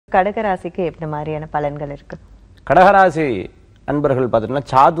கடகராசிக்கு எப்படி மாதிரியான பலன்கள் இருக்கு? கடகராசி அன்பர்கள் பார்த்துட்டோம்னா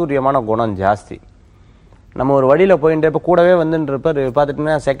சாதுரியமான குணம் ஜாஸ்தி. நம்ம ஒரு வழியில் போயிட்டு இப்போ கூடவே வந்துட்டு இருப்பார்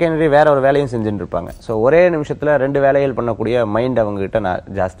பார்த்துட்டோம்னா செகண்டரி வேற ஒரு வேலையும் செஞ்சுட்டு இருப்பாங்க. ஸோ ஒரே நிமிஷத்தில் 2 வேலைகள் பண்ணக்கூடிய மைண்ட் அவங்ககிட்ட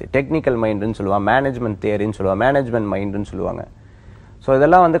ஜாஸ்தி. டெக்னிக்கல் மைண்டுன்னு சொல்லுவாங்க, மேனேஜ்மெண்ட் தியரின்னு சொல்லுவாங்க, மேனேஜ்மெண்ட் மைண்டுன்னு சொல்லுவாங்க. ஸோ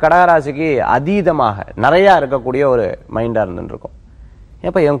இதெல்லாம் வந்து கடகராசிக்கு அதீதமாக நிறையா இருக்கக்கூடிய ஒரு மைண்டாக இருந்துட்டு இருக்கும்.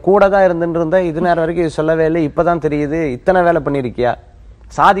 ஏப்போ என் கூட தான் இருந்துட்டு இருந்தால் இது நேரம் வரைக்கும் இது சொல்லவே இல்லை, இப்போ தான் தெரியுது, இத்தனை வேலை பண்ணியிருக்கியா,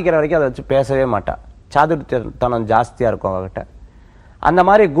 சாதிக்கிற வரைக்கும் அதை வச்சு பேசவே மாட்டா. சாதுரியத்தனம் ஜாஸ்தியாக இருக்கும் அவகிட்ட. அந்த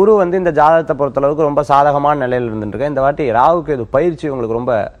மாதிரி குரு வந்து இந்த ஜாதகத்தை பொறுத்தளவுக்கு ரொம்ப சாதகமான நிலையில் இருந்துட்டுருக்கேன். இந்த வாட்டி ராகுக்கு இது பயிற்சி உங்களுக்கு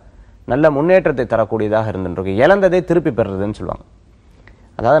ரொம்ப நல்ல முன்னேற்றத்தை தரக்கூடியதாக இருந்துருக்கு. இழந்ததை திருப்பி பெறுறதுன்னு சொல்லுவாங்க.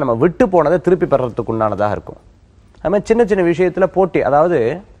 அதாவது நம்ம விட்டு போனதை திருப்பி பெறறதுக்கு உண்டானதாக இருக்கும். அதுமாதிரி சின்ன சின்ன விஷயத்தில் போட்டி. அதாவது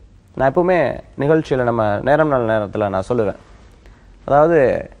நான் எப்பவுமே நிகழ்ச்சியில் நம்ம நேரம் நல்ல நேரத்தில் நான் சொல்லுவேன், அதாவது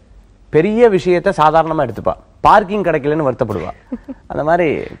பெரிய விஷயத்தை சாதாரணமாக எடுத்துப்பா, பார்க்கிங் கிடைக்கலன்னு வருத்தப்படுவா. அந்த மாதிரி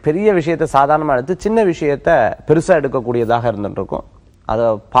பெரிய விஷயத்தை சாதாரணமாக எடுத்து சின்ன விஷயத்தை பெருசாக எடுக்கக்கூடியதாக இருந்துருக்கும். அதை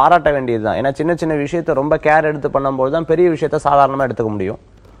பாராட்ட வேண்டியது தான். ஏன்னா சின்ன சின்ன விஷயத்தை ரொம்ப கேர் எடுத்து பண்ணும்போது தான் பெரிய விஷயத்த சாதாரணமாக எடுத்துக்க முடியும்.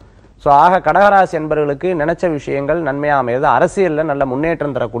 ஸோ ஆக கடகராசி என்பவர்களுக்கு நினைச்ச விஷயங்கள் நன்மையாக அமையாது. அரசியலில் நல்ல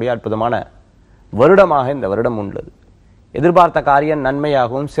முன்னேற்றம் தரக்கூடிய அற்புதமான வருடமாக இந்த வருடம் உள்ளது. எதிர்பார்த்த காரியம்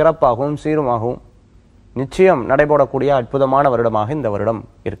நன்மையாகவும் சிறப்பாகவும் சீருமாகவும் நிச்சயம் நடைபெறக்கூடிய அற்புதமான வருடமாக இந்த வருடம்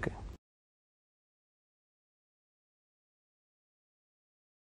இருக்கு.